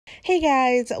Hey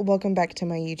guys, welcome back to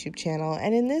my YouTube channel,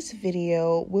 and in this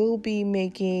video we'll be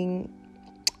making,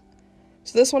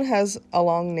 so this one has a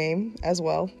long name as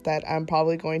well that I'm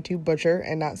probably going to butcher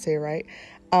and not say right,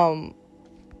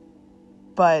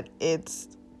 but it's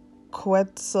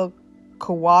Quetzalcoatl,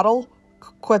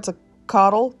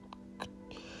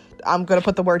 I'm gonna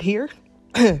put the word here.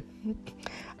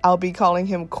 I'll be calling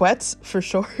him Quetz for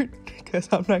short, because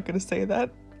I'm not gonna say that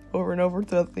over and over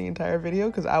throughout the entire video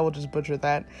because I will just butcher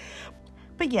that.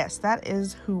 But yes, that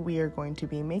is who we are going to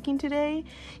be making today.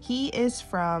 He is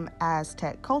from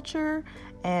Aztec culture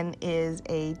and is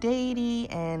a deity,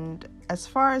 and as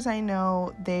far as I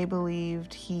know, they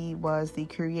believed he was the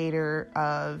creator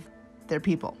of their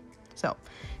people. So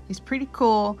he's pretty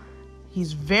cool.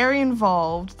 He's very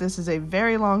involved. This is a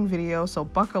very long video, so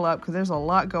buckle up because there's a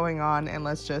lot going on, and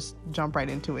let's just jump right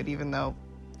into it, even though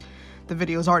the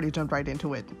video's already jumped right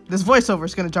into it. This voiceover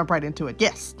is going to jump right into it.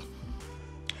 Yes.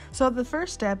 So the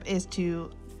first step is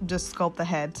to just sculpt the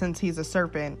head. Since he's a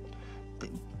serpent,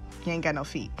 he ain't got no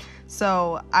feet.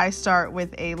 So I start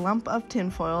with a lump of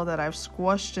tinfoil that I've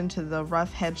squashed into the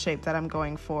rough head shape that I'm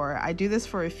going for. I do this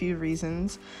for a few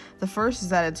reasons. The first is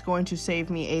that it's going to save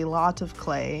me a lot of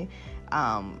clay.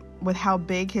 With how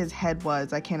big his head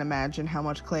was, I can't imagine how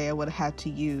much clay I would have had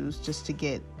to use just to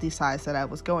get the size that I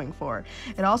was going for.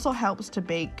 It also helps to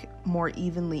bake more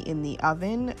evenly in the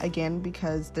oven, again,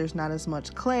 because there's not as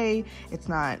much clay. It's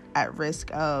not at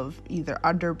risk of either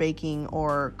under baking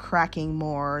or cracking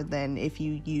more than if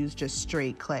you use just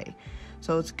straight clay.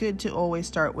 So it's good to always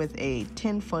start with a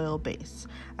tinfoil base.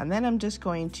 And then I'm just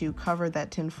going to cover that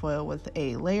tinfoil with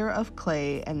a layer of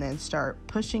clay and then start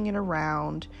pushing it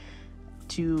around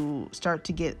to start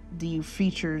to get the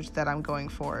features that I'm going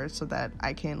for so that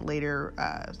I can later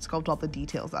sculpt all the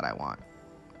details that I want.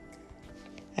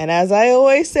 And as I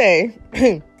always say,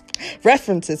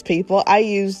 references, people. I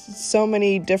used so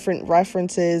many different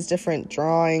references, different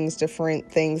drawings,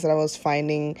 different things that I was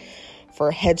finding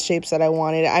for head shapes that I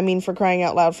wanted. I mean, for crying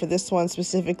out loud, for this one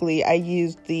specifically, I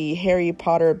used the Harry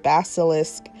Potter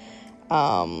basilisk,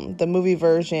 the movie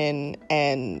version,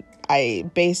 and I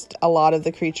based a lot of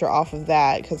the creature off of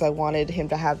that because I wanted him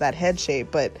to have that head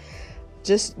shape. But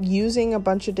just using a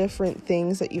bunch of different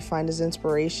things that you find as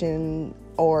inspiration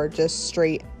or just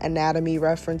straight anatomy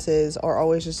references are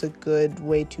always just a good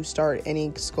way to start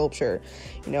any sculpture.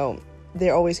 You know,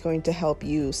 they're always going to help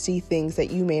you see things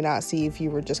that you may not see if you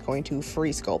were just going to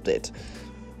free sculpt it.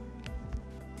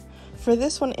 For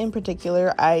this one in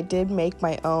particular, I did make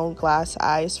my own glass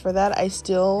eyes for that. I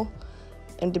still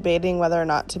am debating whether or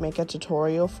not to make a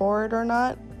tutorial for it or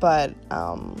not, but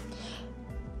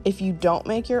if you don't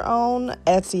make your own,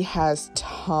 Etsy has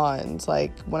tons.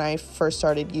 Like when I first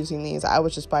started using these, I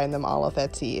was just buying them all off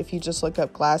Etsy. If you just look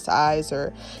up glass eyes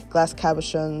or glass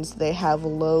cabochons, they have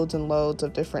loads and loads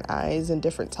of different eyes and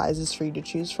different sizes for you to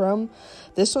choose from.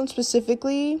 This one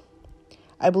specifically,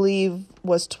 I believe,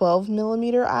 was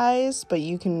 12mm eyes, but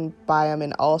you can buy them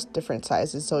in all different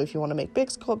sizes. So if you want to make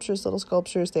big sculptures, little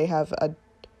sculptures, they have a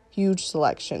huge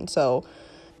selection. So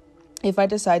if I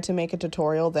decide to make a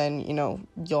tutorial, then, you know,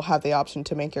 you'll have the option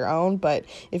to make your own. But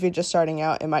if you're just starting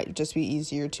out, it might just be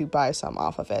easier to buy some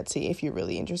off of Etsy if you're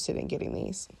really interested in getting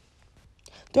these.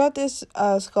 Throughout this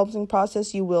sculpting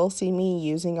process, you will see me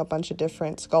using a bunch of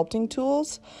different sculpting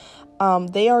tools.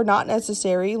 They are not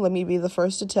necessary. Let me be the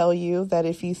first to tell you that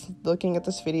if you're looking at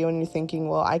this video and you're thinking,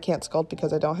 well, I can't sculpt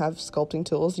because I don't have sculpting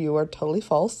tools, you are totally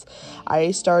false.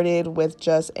 I started with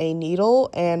just a needle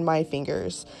and my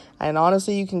fingers. And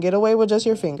honestly, you can get away with just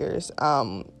your fingers.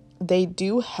 They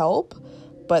do help,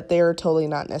 but they are totally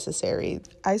not necessary.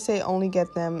 I say only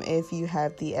get them if you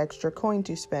have the extra coin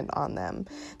to spend on them.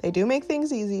 They do make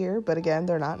things easier, but again,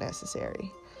 they're not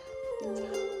necessary.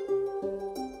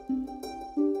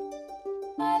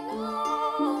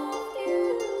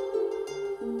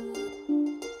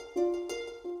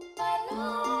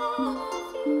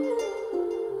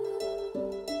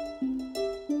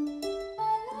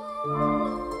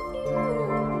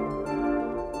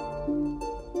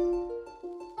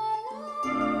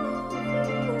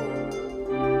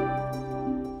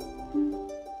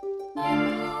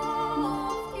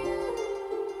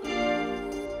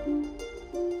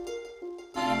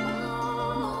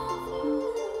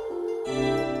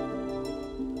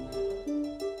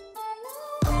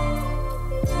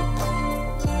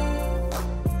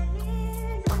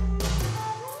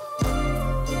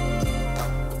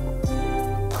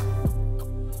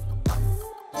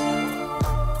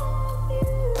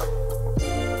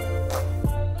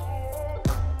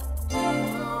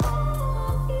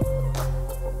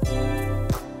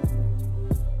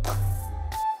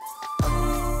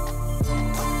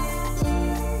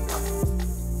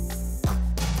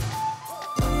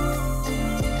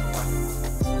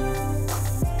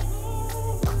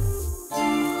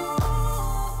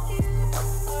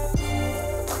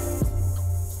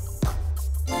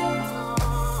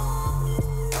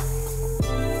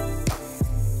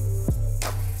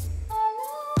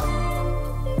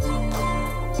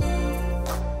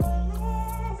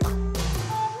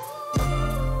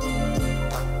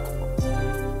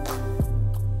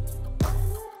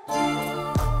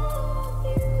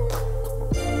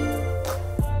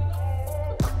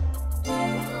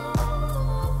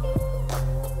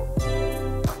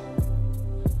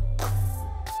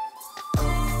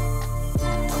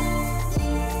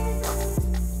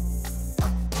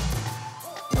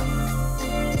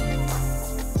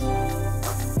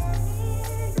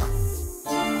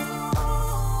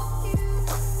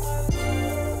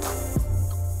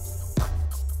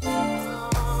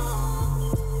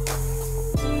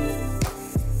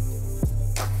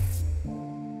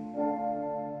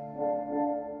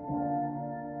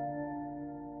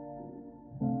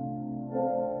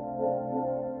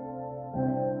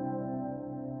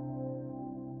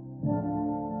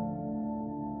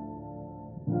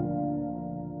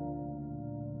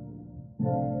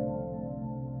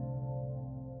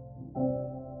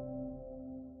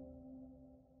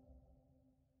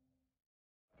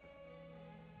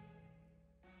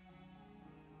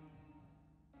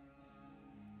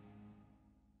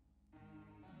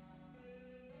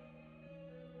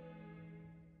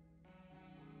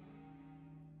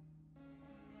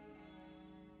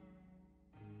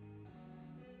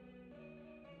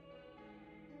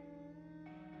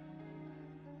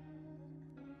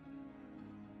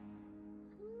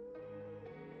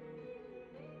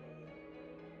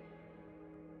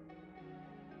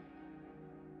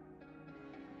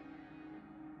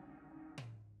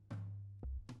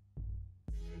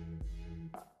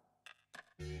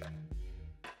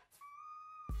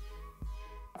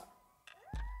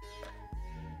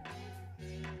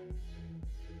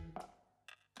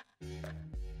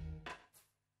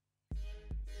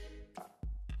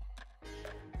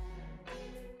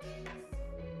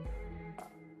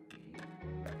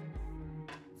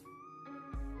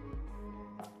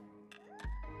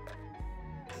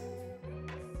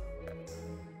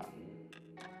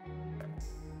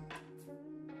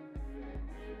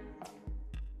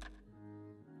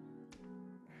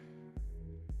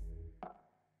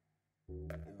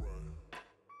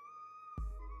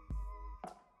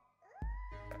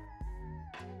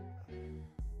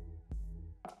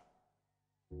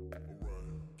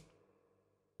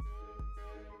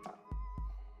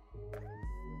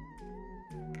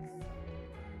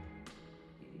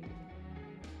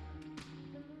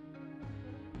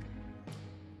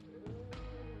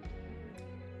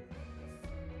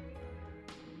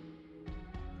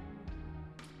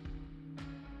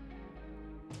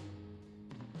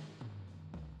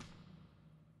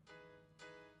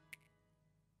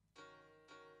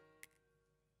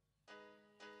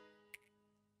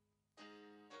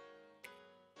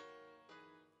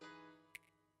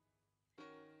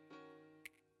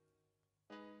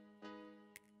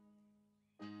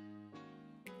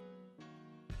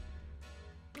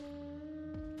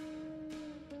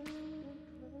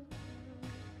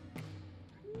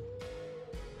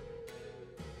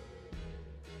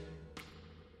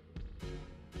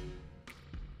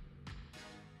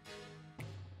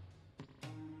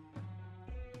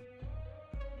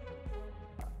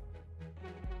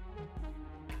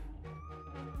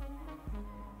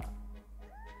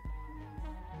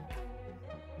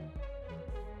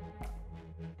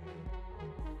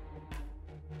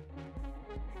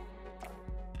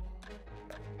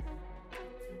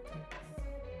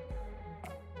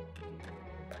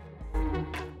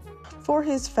 For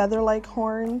his feather-like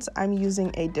horns, I'm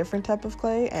using a different type of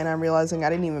clay, and I'm realizing I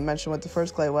didn't even mention what the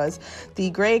first clay was. The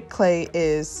gray clay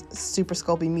is Super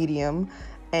Sculpey Medium,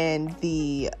 and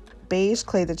the beige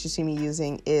clay that you see me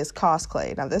using is Cos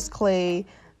clay. Now this clay,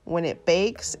 when it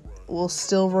bakes, will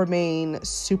still remain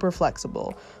super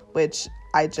flexible, which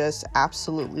I just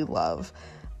absolutely love.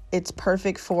 It's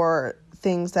perfect for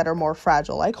things that are more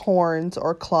fragile, like horns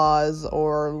or claws,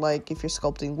 or like if you're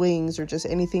sculpting wings or just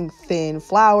anything thin,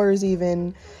 flowers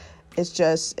even.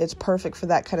 It's perfect for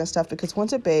that kind of stuff, because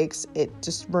once it bakes, it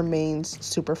just remains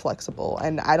super flexible.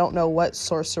 And I don't know what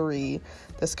sorcery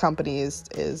this company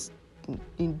is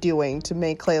doing to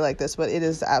make clay like this, but it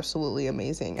is absolutely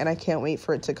amazing, and I can't wait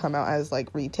for it to come out as like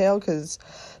retail, because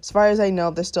as far as I know,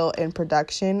 they're still in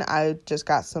production. I just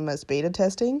got some as beta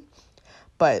testing,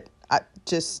 but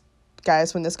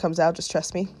guys, when this comes out, just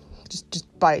trust me, just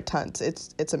buy tons.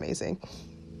 It's amazing.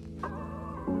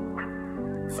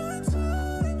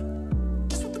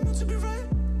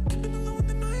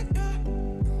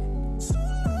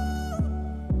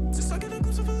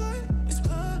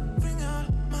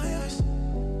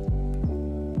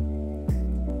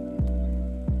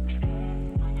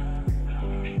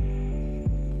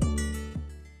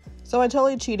 So I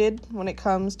totally cheated when it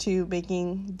comes to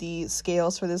making the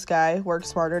scales for this guy. Work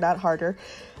smarter, not harder.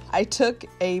 I took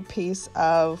a piece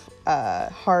of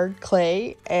hard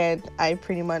clay, and I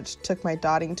pretty much took my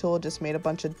dotting tool, just made a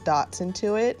bunch of dots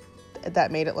into it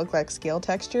that made it look like scale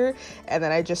texture, and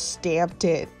then I just stamped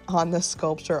it on the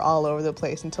sculpture all over the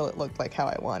place until it looked like how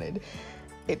I wanted.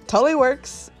 It totally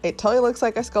works. It totally looks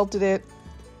like I sculpted it.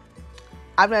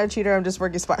 I'm not a cheater, I'm just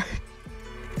working smart.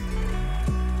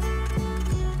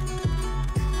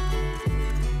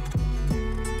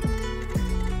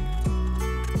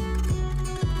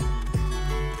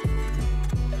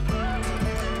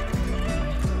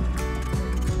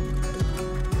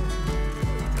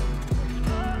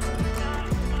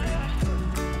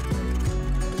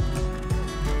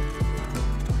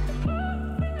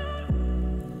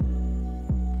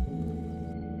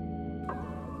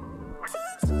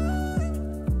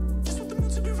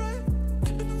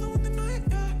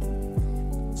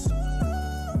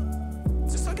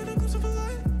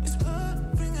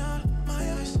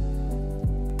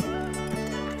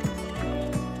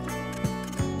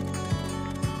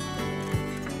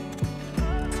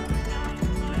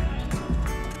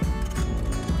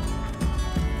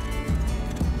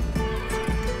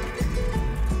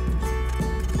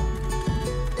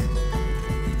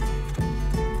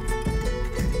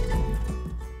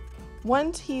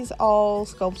 Once he's all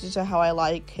sculpted to how I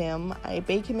like him, I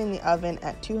bake him in the oven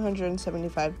at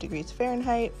 275 degrees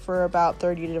Fahrenheit for about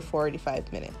 30 to 45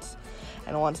 minutes.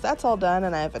 And once that's all done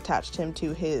and I've attached him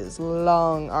to his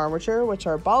long armature, which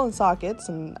are ball and sockets,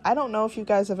 and I don't know if you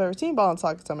guys have ever seen ball and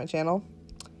sockets on my channel.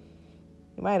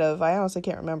 You might have. I honestly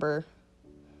can't remember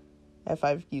if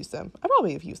I've used them. I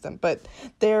probably have used them, but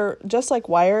they're just like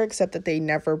wire, except that they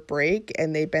never break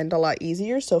and they bend a lot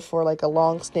easier. So for like a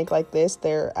long snake like this,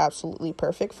 they're absolutely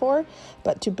perfect for.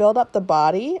 But to build up the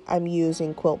body, I'm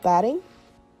using Quilt Batting.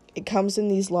 It comes in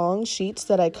these long sheets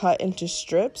that I cut into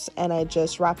strips, and I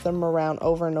just wrap them around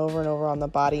over and over and over on the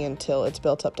body until it's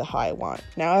built up to how I want.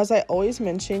 Now, as I always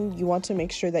mention, you want to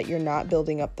make sure that you're not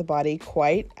building up the body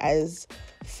quite as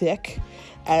thick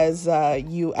as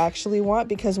you actually want,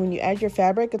 because when you add your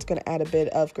fabric, it's going to add a bit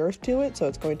of girth to it, so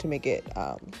it's going to make it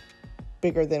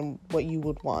bigger than what you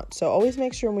would want. So always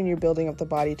make sure when you're building up the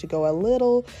body to go a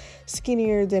little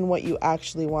skinnier than what you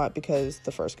actually want, because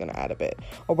the fur is going to add a bit,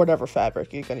 or whatever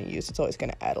fabric you're going to use, it's always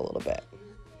going to add a little bit.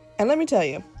 And let me tell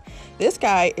you, this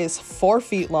guy is 4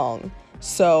 feet long,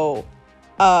 so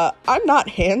I'm not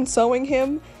hand sewing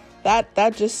him.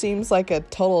 That just seems like a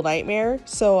total nightmare.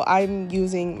 So I'm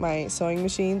using my sewing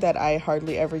machine that I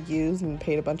hardly ever use and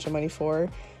paid a bunch of money for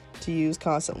to use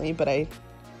constantly, but I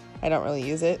don't really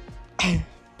use it.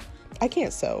 I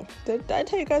can't sew. Did I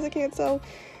tell you guys I can't sew?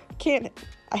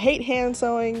 I hate hand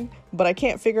sewing, but I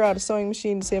can't figure out a sewing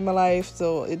machine to save my life,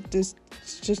 so it's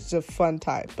just a fun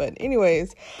time. But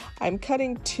anyways, I'm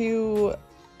cutting 2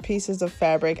 pieces of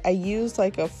fabric. I used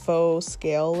like a faux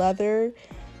scale leather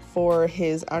for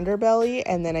his underbelly,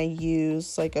 and then I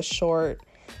use like a short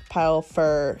pile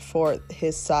fur for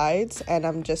his sides, and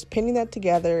I'm just pinning that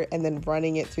together and then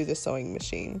running it through the sewing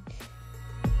machine.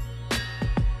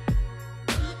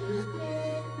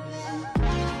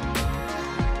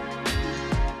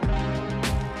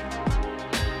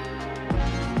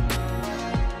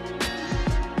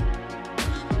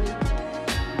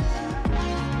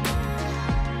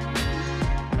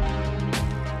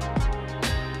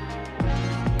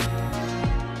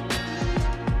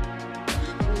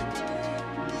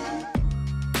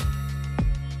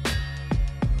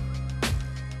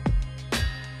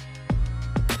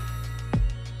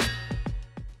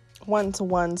 once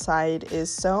one side is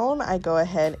sewn, I go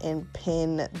ahead and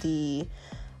pin the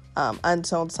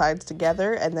unsewn sides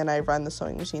together, and then I run the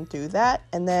sewing machine through that.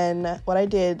 And then what I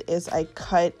did is I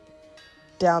cut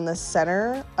down the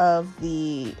center of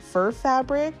the fur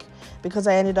fabric because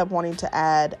I ended up wanting to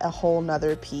add a whole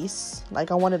nother piece.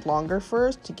 Like, I wanted longer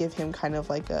furs to give him kind of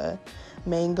like a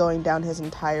mane going down his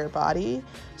entire body.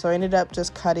 So I ended up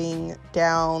just cutting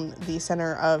down the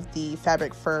center of the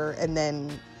fabric fur and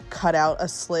then cut out a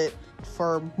slit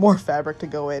for more fabric to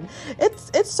go in.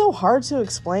 It's so hard to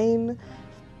explain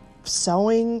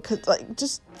sewing, because like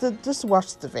just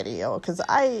watch the video, because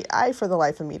I for the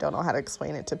life of me don't know how to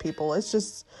explain it to people. It's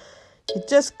just, you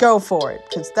just go for it,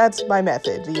 because that's my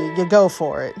method. You go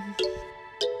for it.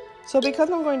 So because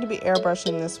I'm going to be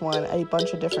airbrushing this one a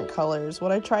bunch of different colors,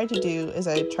 what I tried to do is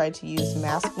I tried to use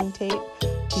masking tape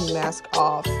to mask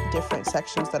off different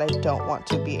sections that I don't want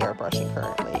to be airbrushing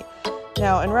currently.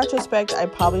 Now, in retrospect, I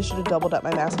probably should have doubled up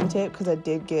my masking tape because I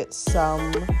did get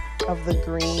some of the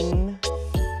green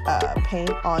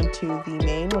paint onto the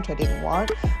mane, which I didn't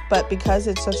want, but because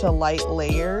it's such a light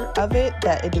layer of it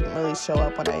that it didn't really show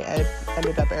up when I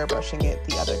ended up airbrushing it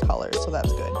the other colors, so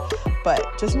that's good.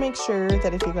 But just make sure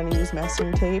that if you're going to use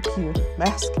masking tape, you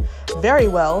mask very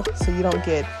well so you don't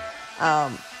get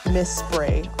mist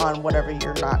spray on whatever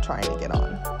you're not trying to get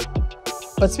on.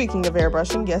 But speaking of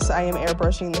airbrushing, yes, I am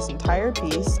airbrushing this entire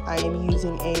piece. I am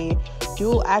using a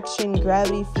dual action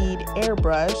gravity feed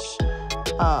airbrush.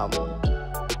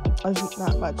 There's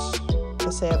not much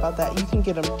to say about that. You can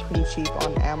get them pretty cheap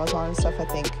on Amazon and stuff. I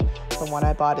think the one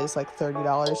I bought is like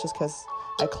 $30 just because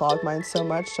I clog mine so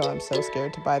much, so I'm so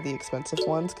scared to buy the expensive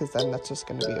ones because then that's just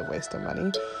going to be a waste of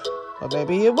money. But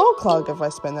maybe it won't clog if I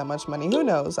spend that much money. Who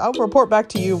knows? I'll report back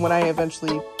to you when I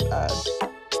eventually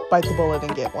bite the bullet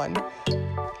and get one.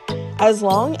 As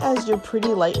long as you're pretty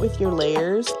light with your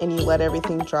layers and you let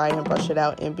everything dry and brush it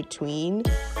out in between,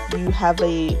 you have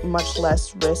a much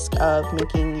less risk of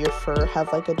making your fur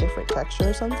have like a different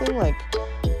texture or something. Like,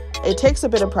 it takes a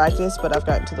bit of practice, but I've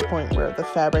gotten to the point where the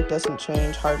fabric doesn't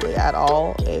change hardly at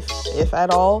all, if at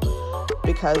all,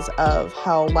 because of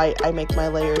how light I make my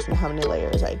layers and how many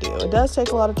layers I do. It does take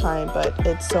a lot of time, but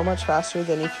it's so much faster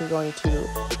than if you're going to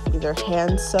either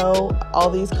hand sew all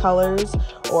these colors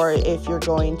or if you're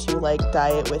going to like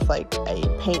dye it with like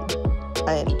a paint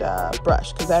and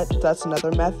brush, because that's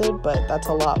another method, but that's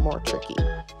a lot more tricky.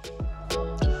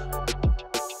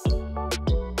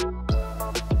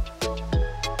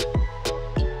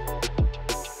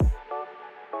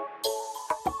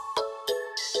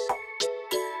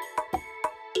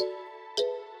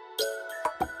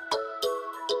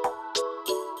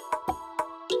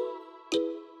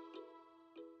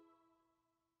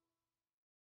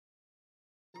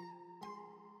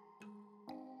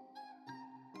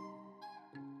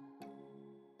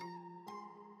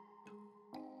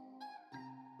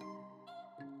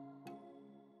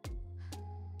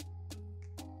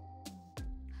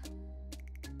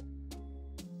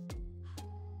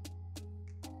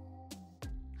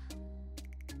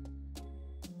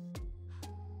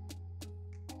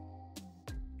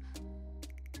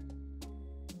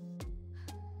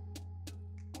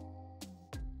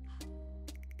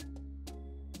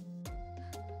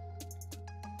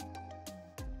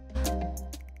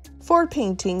 For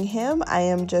painting him, I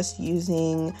am just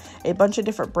using a bunch of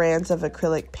different brands of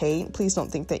acrylic paint. Please don't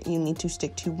think that you need to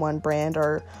stick to one brand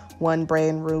or one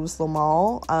brand rules them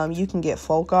all. You can get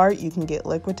Folk Art, you can get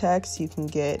Liquitex, you can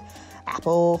get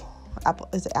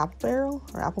is it Apple Barrel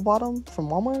or Apple Bottom from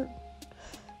Walmart?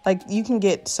 Like, you can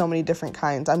get so many different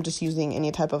kinds. I'm just using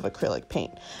any type of acrylic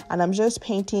paint. And I'm just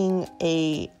painting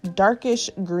a darkish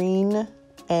green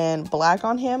and black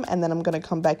on him, and then I'm going to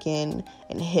come back in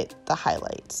and hit the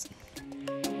highlights.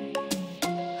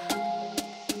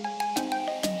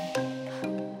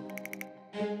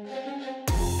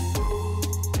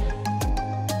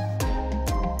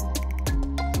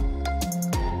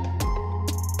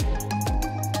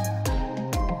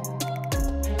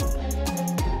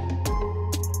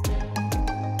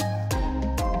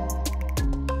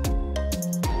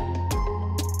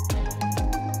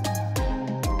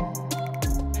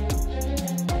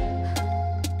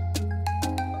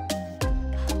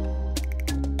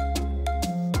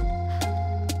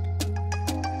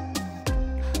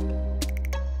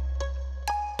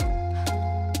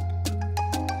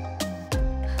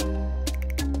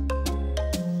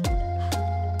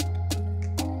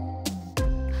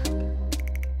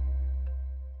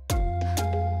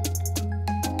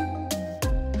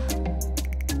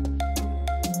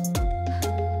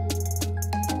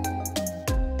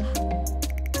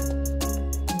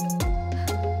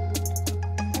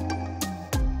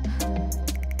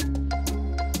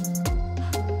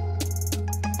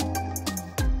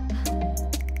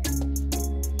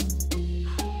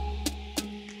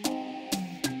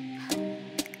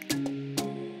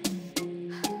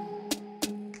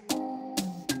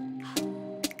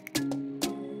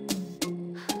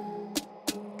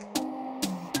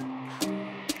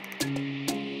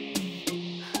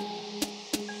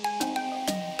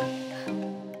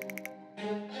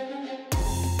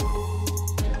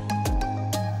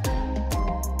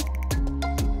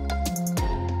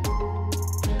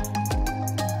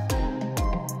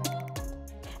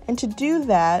 And to do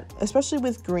that, especially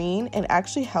with green, it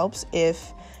actually helps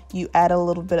if you add a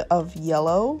little bit of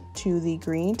yellow to the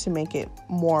green to make it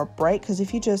more bright, because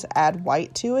if you just add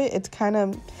white to it, it kind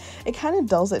of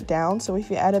dulls it down. So if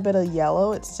you add a bit of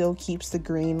yellow, it still keeps the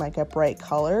green like a bright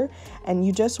color. And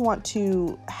you just want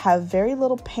to have very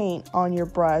little paint on your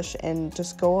brush and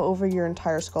just go over your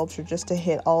entire sculpture just to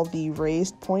hit all the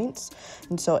raised points.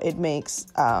 And so it makes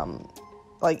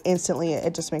like instantly,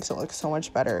 it just makes it look so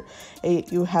much better.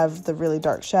 You have the really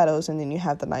dark shadows, and then you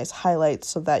have the nice highlights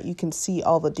so that you can see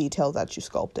all the details that you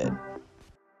sculpted.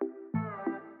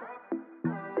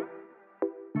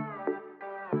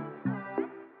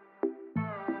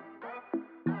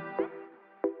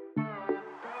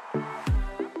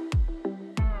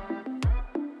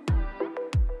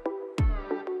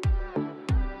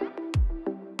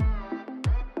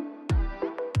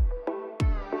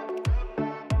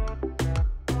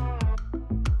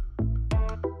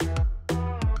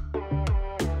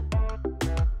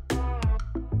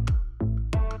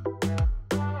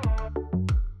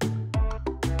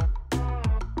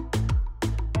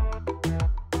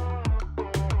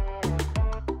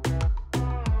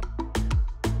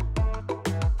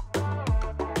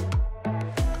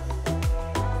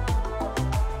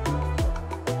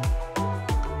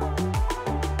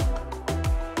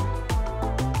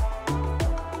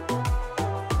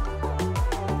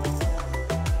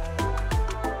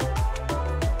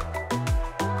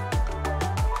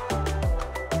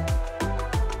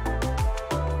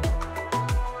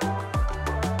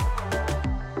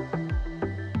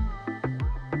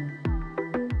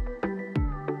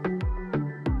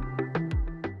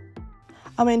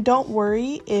 Don't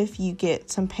worry if you get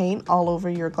some paint all over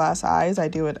your glass eyes. I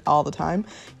do it all the time.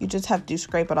 You just have to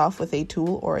scrape it off with a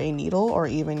tool or a needle or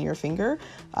even your finger.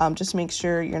 Just make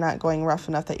sure you're not going rough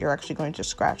enough that you're actually going to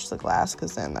scratch the glass,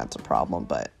 because then that's a problem,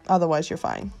 but otherwise you're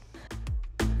fine.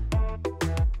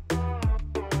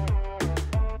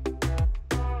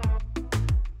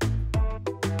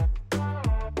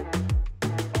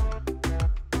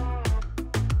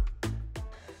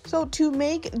 So to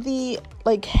make the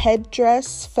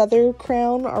headdress feather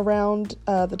crown around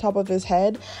the top of his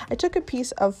head, I took a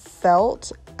piece of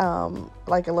felt,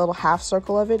 like a little half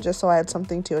circle of it, just so I had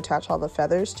something to attach all the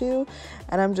feathers to.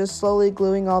 And I'm just slowly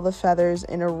gluing all the feathers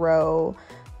in a row,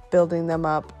 building them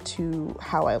up to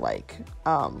how I like.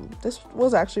 This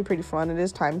was actually pretty fun. It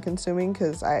is time consuming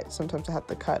because sometimes I have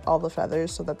to cut all the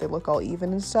feathers so that they look all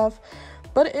even and stuff.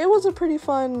 But it was a pretty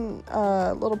fun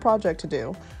little project to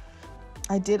do.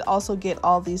 I did also get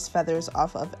all these feathers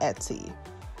off of Etsy.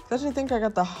 I actually think I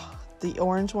got the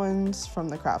orange ones from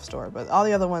the craft store, but all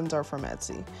the other ones are from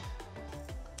Etsy.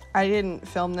 I didn't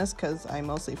film this because I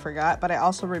mostly forgot, but I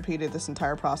also repeated this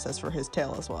entire process for his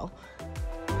tail as well.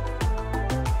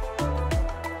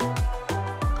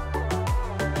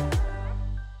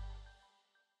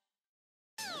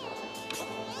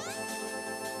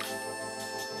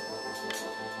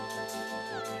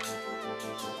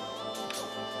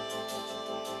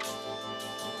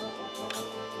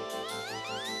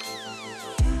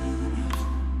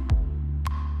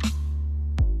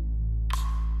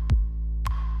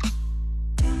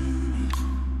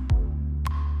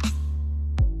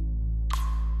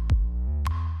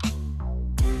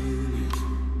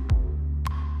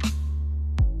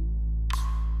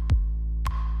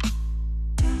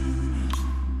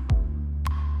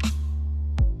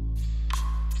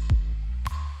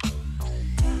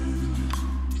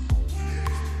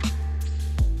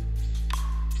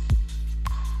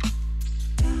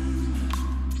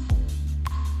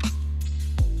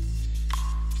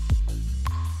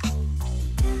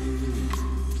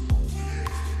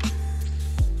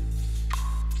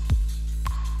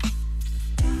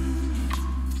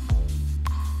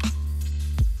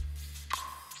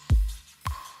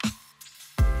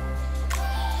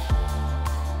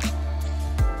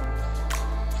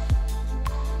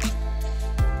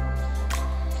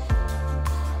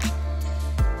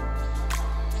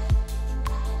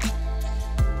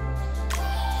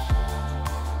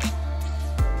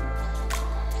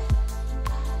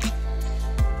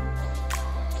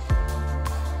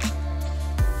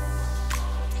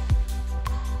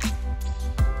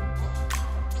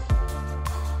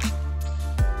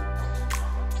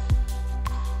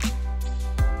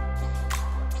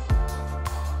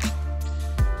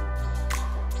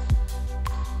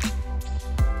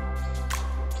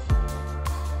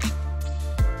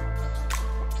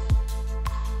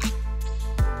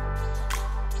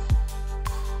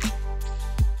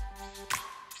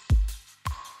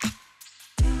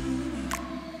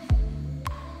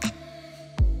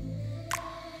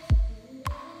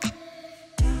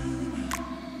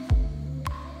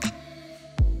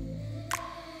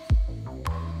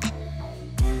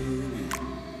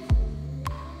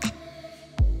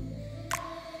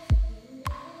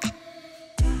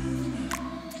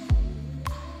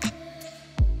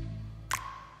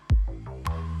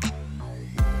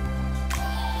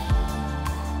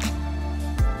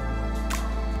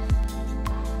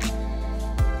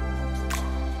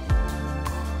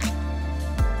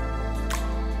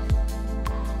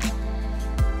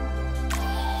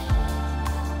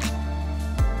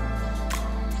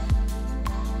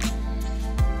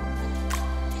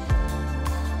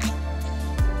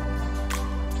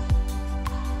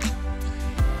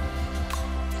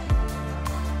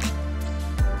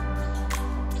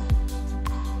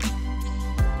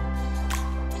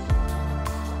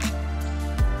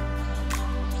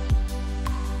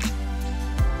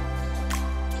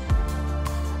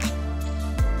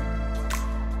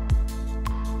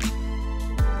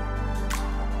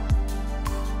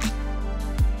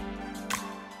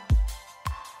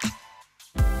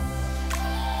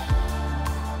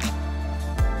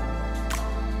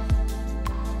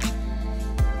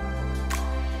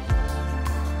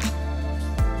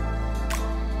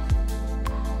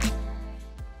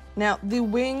 Now, the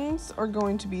wings are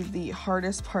going to be the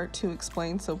hardest part to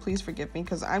explain, so please forgive me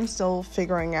because I'm still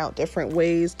figuring out different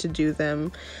ways to do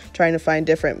them, trying to find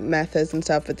different methods and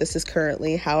stuff, but this is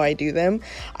currently how I do them.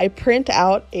 I print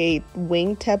out a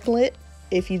wing template.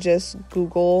 If you just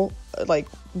Google like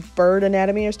bird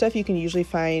anatomy or stuff, you can usually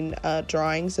find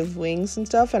drawings of wings and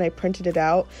stuff, and I printed it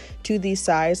out to the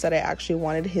size that I actually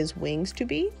wanted his wings to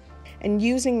be. And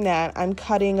using that, I'm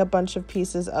cutting a bunch of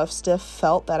pieces of stiff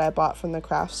felt that I bought from the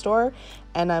craft store,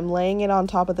 and I'm laying it on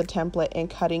top of the template and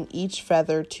cutting each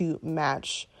feather to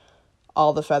match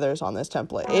all the feathers on this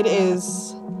template. It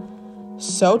is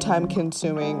so time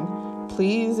consuming.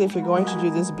 Please, if you're going to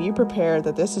do this, be prepared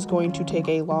that this is going to take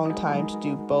a long time to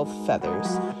do both feathers.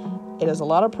 It is a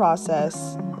lot of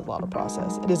process.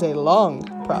 It is a long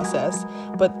process,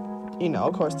 but you know,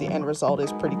 of course, the end result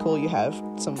is pretty cool. You have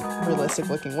some realistic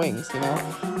looking wings, you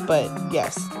know? But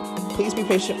yes, please be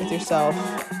patient with yourself.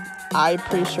 I'm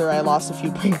pretty sure I lost a few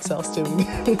brain cells doing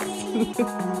this.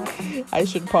 I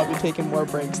should probably taken more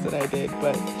breaks than I did,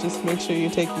 but just make sure you're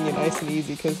taking it nice and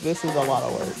easy because this is a lot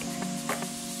of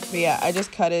work. But yeah, I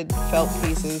just cutted felt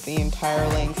pieces the entire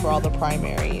length for all the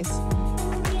primaries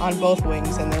on both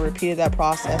wings, and then repeated that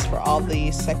process for all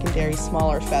the secondary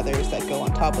smaller feathers that go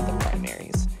on top of the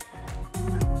primaries.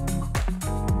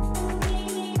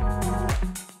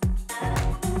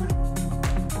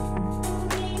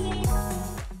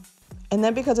 And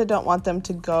then because I don't want them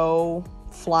to go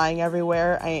flying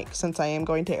everywhere, since I am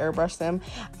going to airbrush them,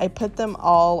 I put them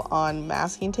all on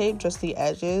masking tape, just the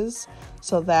edges,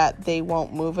 so that they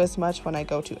won't move as much when I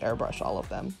go to airbrush all of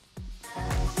them.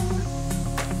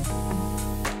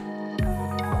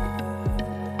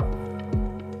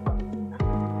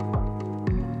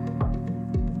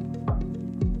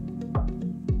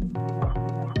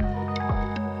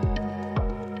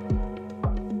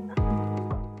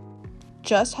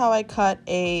 Just how I cut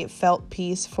a felt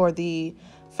piece for the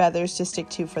feathers to stick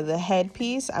to for the head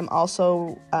piece, I'm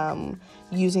also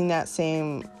using that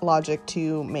same logic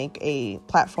to make a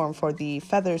platform for the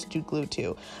feathers to glue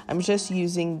to. I'm just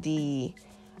using the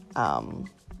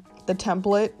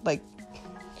template, like,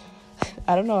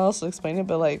 I don't know how else to explain it,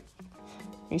 but like,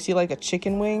 you see like a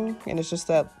chicken wing, and it's just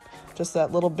that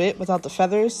little bit without the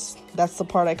feathers. That's the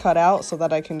part I cut out so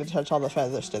that I can attach all the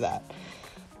feathers to that.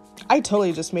 I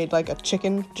totally just made like a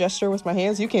chicken gesture with my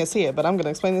hands. You can't see it, but I'm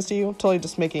gonna explain this to you. I'm totally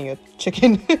just making a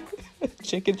chicken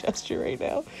chicken gesture right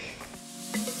now.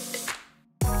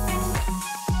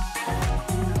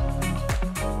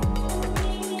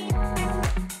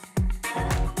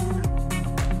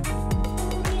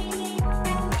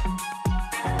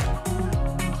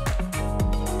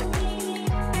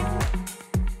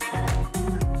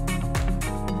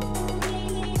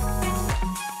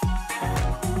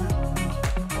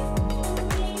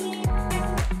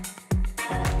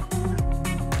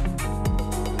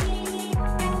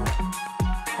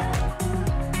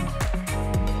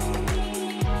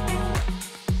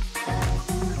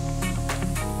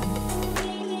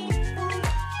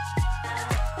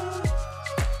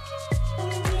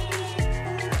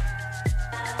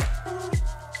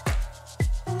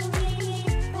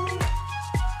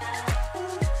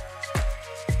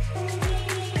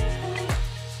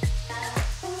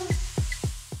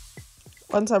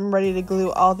 Once I'm ready to glue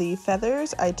all the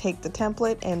feathers, I take the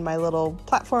template and my little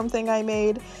platform thing I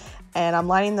made, and I'm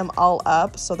lining them all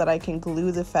up so that I can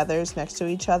glue the feathers next to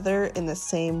each other in the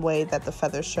same way that the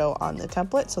feathers show on the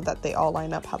template, so that they all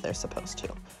line up how they're supposed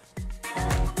to.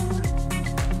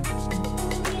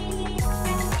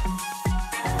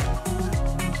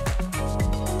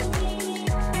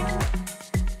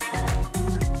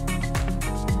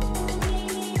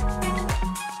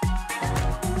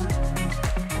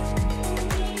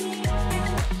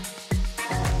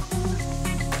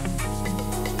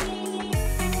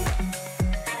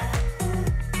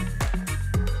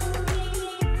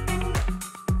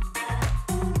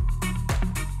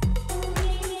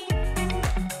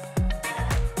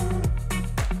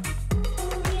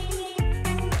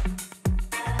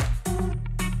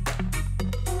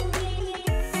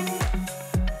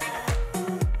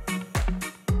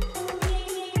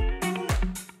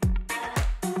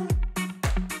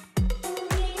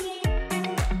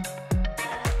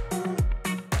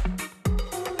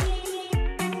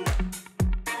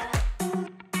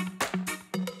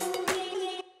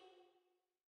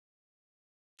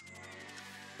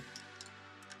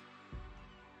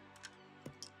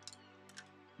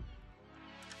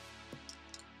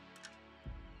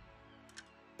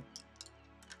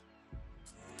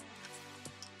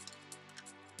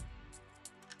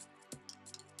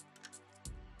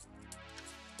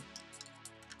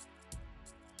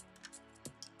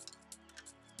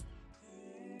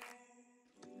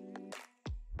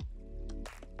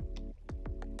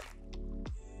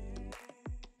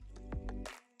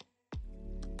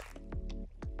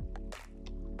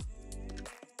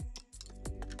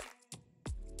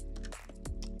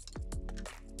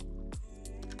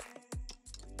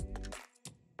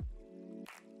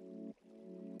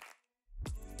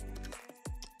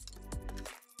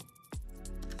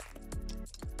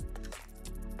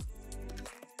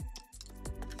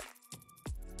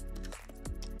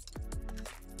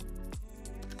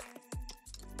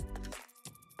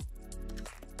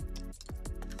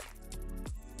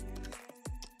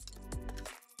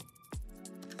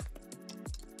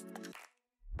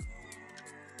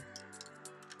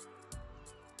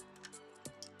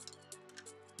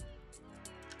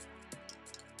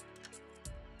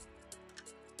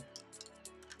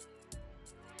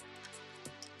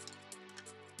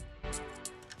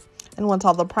 And once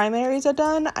all the primaries are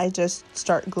done, I just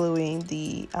start gluing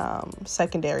the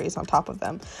secondaries on top of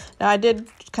them. Now I did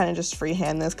kind of just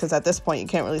freehand this because at this point you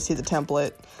can't really see the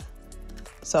template.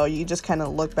 So you just kind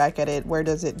of look back at it, where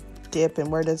does it dip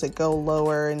and where does it go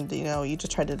lower, and you know, you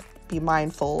just try to be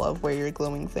mindful of where you're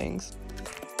gluing things.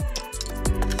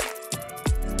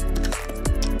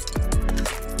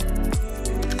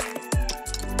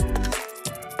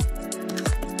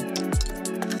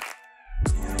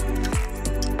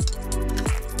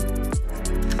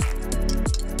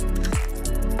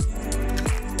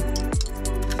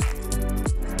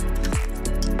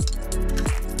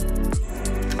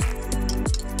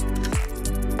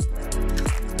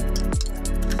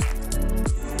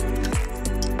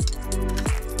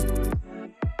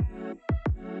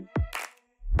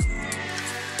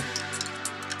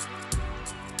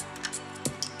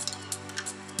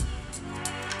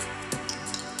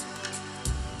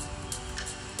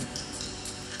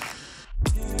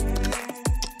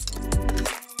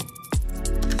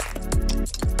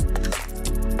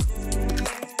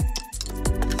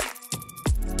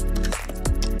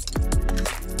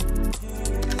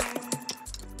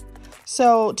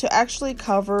 So to actually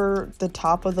cover the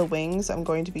top of the wings, I'm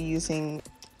going to be using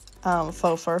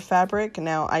faux fur fabric.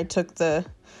 Now I took the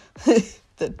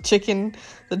the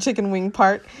chicken wing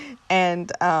part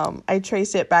and I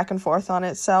traced it back and forth on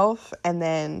itself and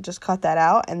then just cut that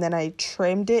out, and then I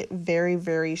trimmed it very,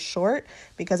 very short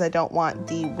because I don't want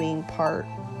the wing part,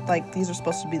 like these are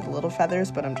supposed to be the little feathers,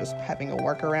 but I'm just having a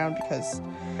workaround because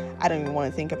I don't even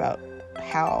want to think about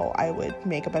how I would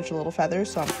make a bunch of little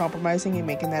feathers, so I'm compromising and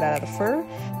making that out of fur,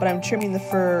 but I'm trimming the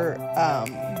fur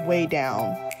way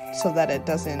down so that it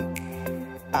doesn't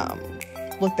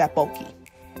look that bulky.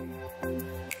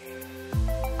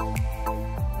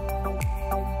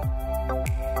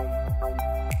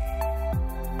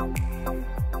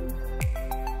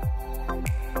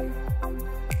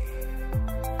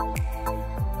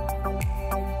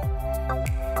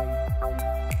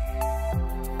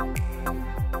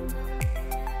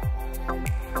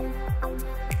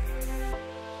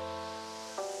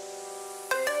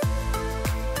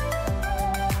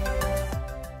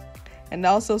 And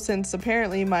also, since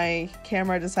apparently my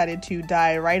camera decided to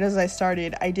die right as I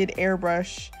started, I did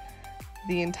airbrush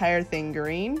the entire thing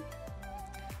green.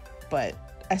 But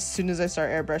as soon as I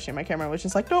started airbrushing, my camera was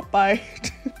just like, nope, bye.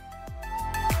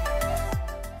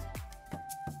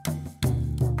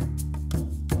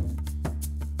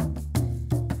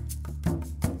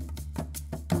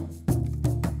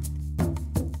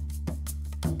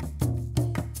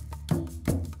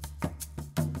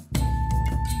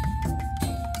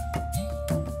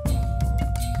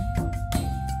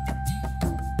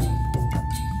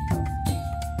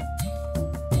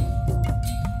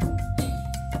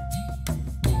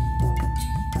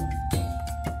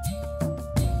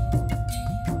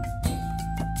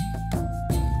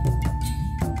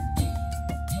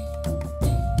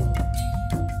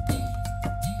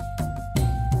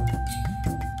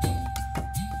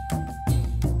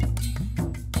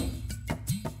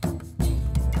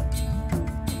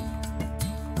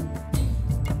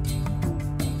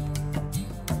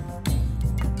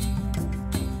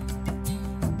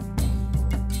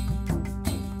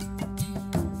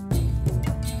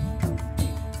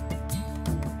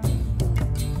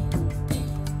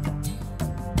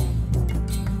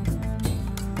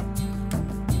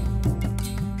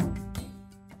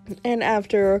 And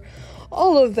after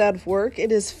all of that work,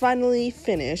 it is finally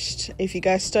finished. If you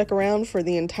guys stuck around for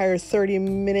the entire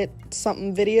 30-minute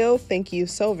something video, thank you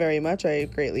so very much. I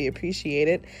greatly appreciate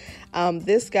it.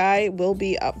 This guy will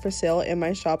be up for sale in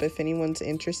my shop if anyone's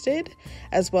interested,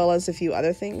 as well as a few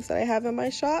other things that I have in my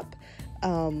shop.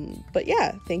 But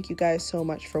yeah, thank you guys so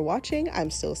much for watching. I'm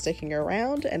still sticking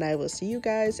around, and I will see you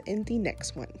guys in the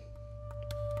next one.